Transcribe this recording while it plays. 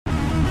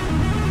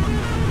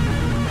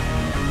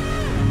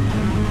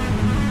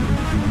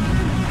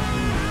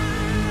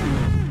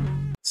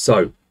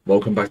So,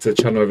 welcome back to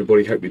the channel,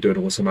 everybody. Hope you're doing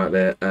awesome out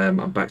there.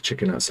 I'm back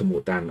checking out some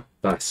more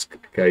VASC.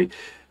 Okay,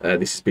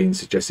 this has been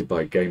suggested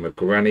by Gamer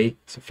Granny,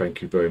 so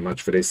thank you very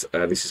much for this.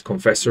 This is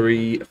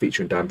CONFESSORI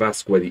featuring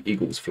VASC, Where the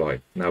Eagles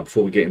Fly. Now,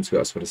 before we get into it,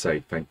 I just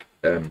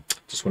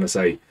want to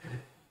say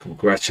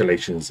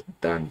congratulations,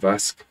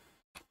 VASC.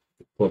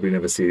 Probably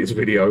never see this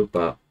video,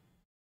 but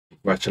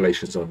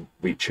congratulations on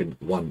reaching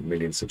 1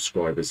 million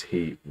subscribers.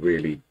 He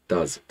really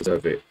does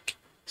deserve it.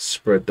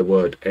 Spread the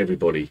word,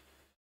 everybody.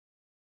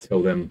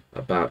 Tell them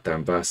about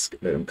VASC,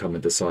 let them come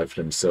and decide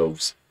for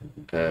themselves,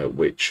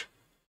 which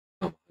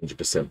I'm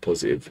 100%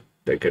 positive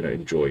they're going to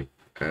enjoy.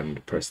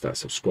 And press that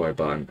subscribe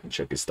button and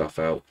check his stuff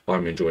out.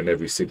 I'm enjoying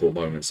every single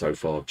moment so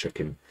far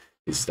checking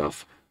his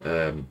stuff.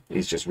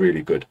 He's just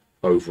really good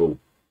overall.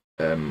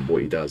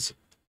 What he does,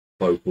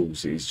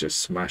 vocals, he's just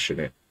smashing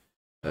it.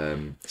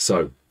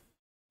 So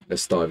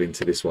let's dive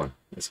into this one.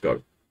 Let's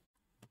go.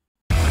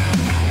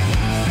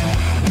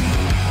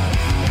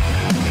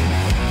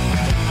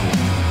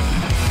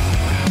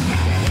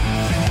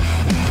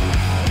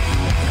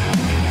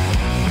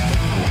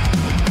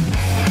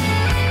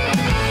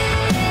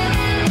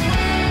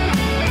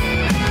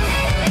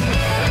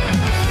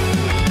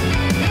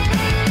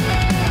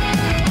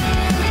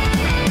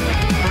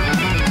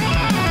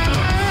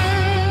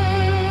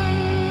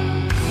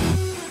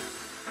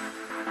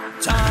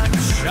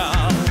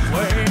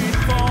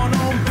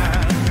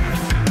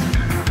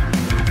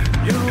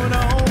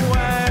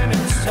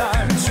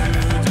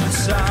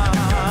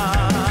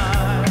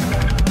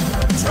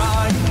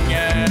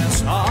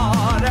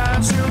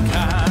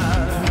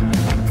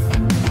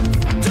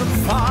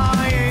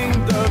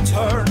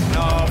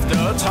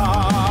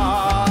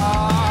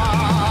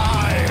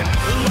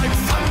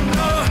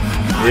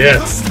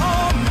 Yes,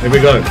 here we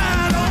go.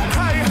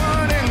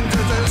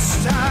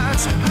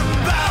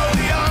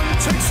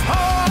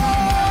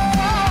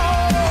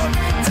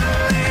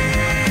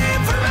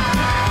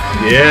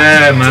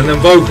 Yeah, man, the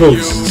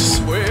vocals,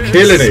 just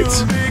killing it.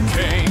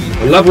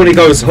 I love when he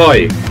goes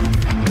high.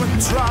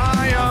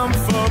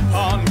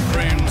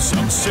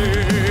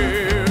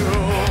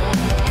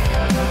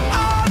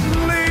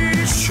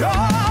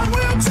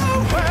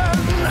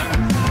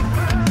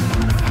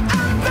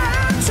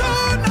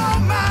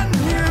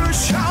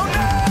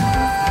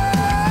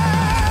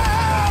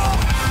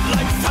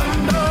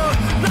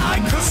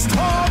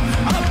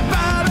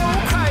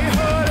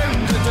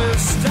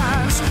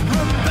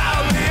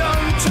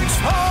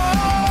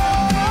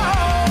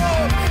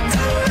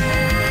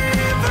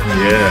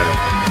 Yeah.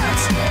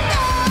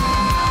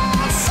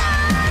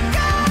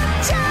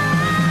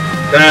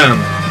 Damn.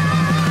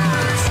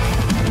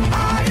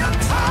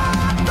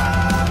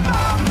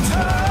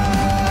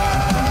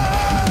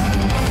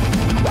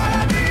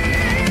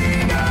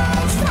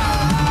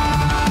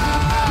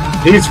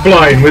 He's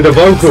flying with the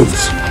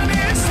vocals.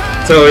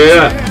 So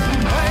yeah.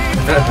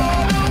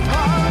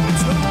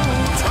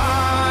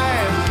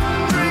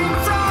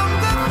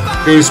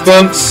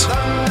 Goosebumps.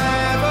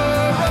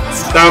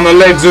 Down the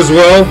legs as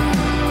well.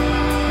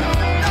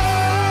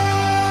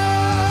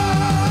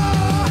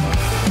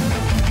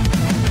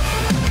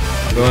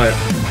 Right,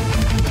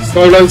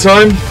 solo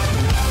time.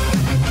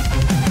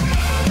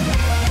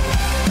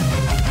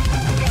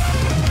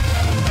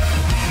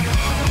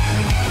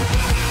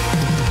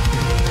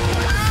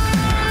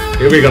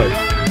 Here we go.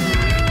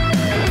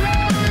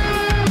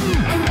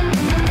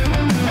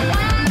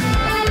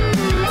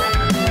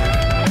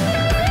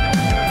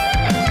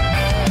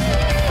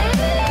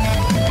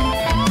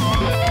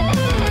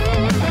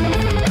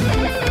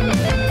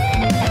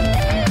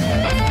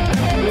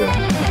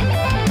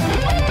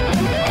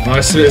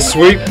 Nice little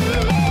sweep.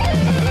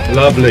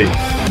 Lovely.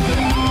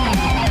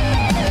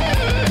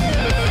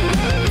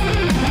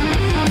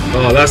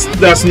 Oh,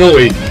 that's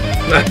naughty.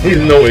 That is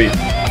naughty.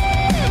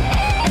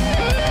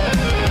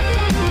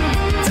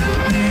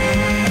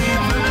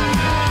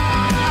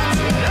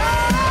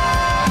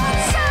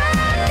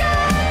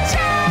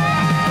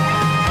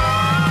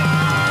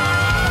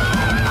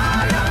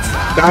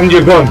 Damn,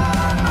 you're gone.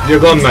 You're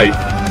gone, mate.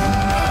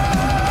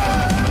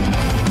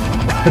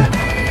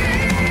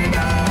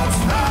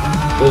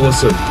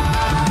 Awesome.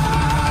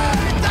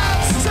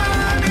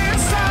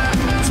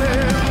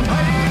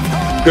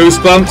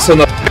 Goosebumps on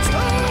the...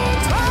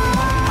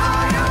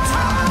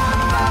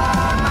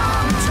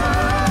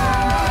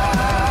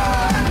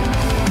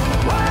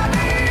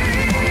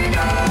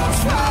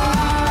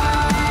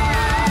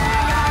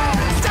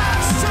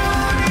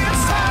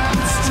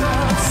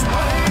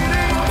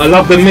 I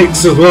love the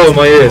mix as well in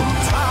my ear.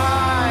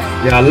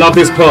 Yeah, I love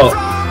this part.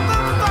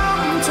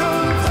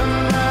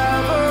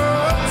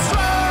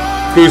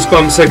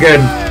 Goosebumps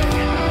again.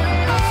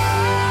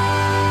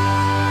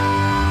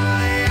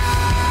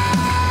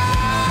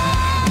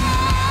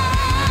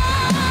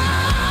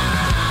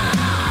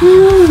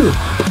 Woo.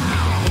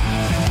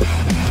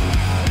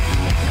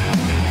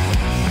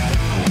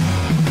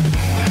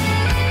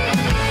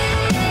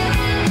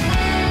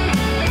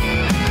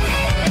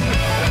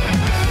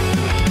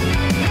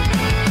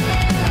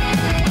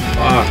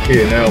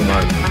 Fucking hell,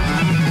 man.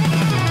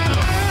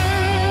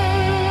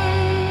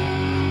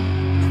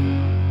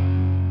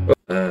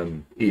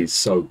 He is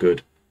so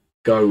good.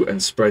 Go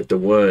and spread the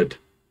word.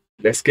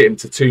 Let's get him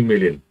to 2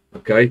 million.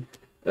 Okay.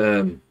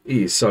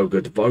 He is so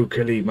good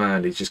vocally,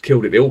 man. He's just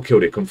killed it. They all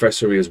killed it.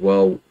 Confessory as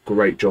well.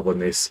 Great job on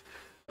this.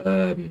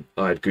 I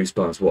had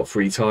goosebumps, what,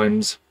 3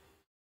 times?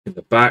 In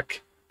the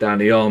back, down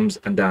the arms,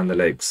 and down the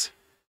legs.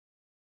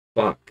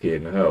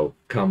 Fucking hell.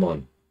 Come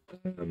on.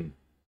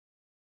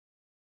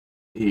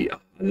 I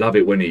love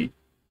it when he...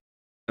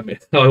 I mean,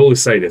 I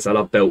always say this. I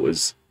love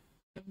belters.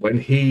 When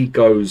he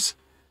goes...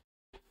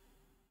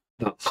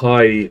 That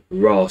high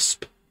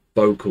rasp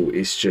vocal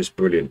is just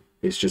brilliant.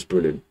 It's just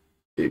brilliant.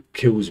 It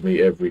kills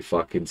me every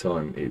fucking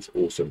time. It's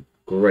awesome.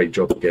 Great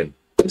job again.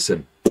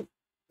 Listen.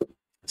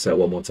 Say it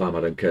one more time.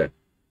 I don't care.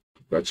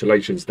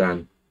 Congratulations,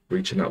 Dan.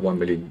 Reaching that 1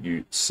 million.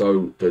 You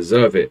so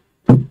deserve it.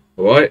 All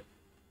right?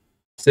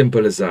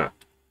 Simple as that.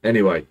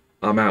 Anyway,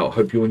 I'm out.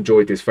 Hope you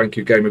enjoyed this. Thank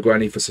you, Gamer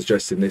Granny, for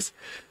suggesting this.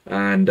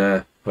 And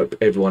hope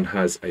everyone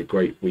has a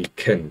great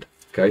weekend.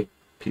 Okay?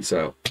 Peace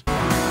out.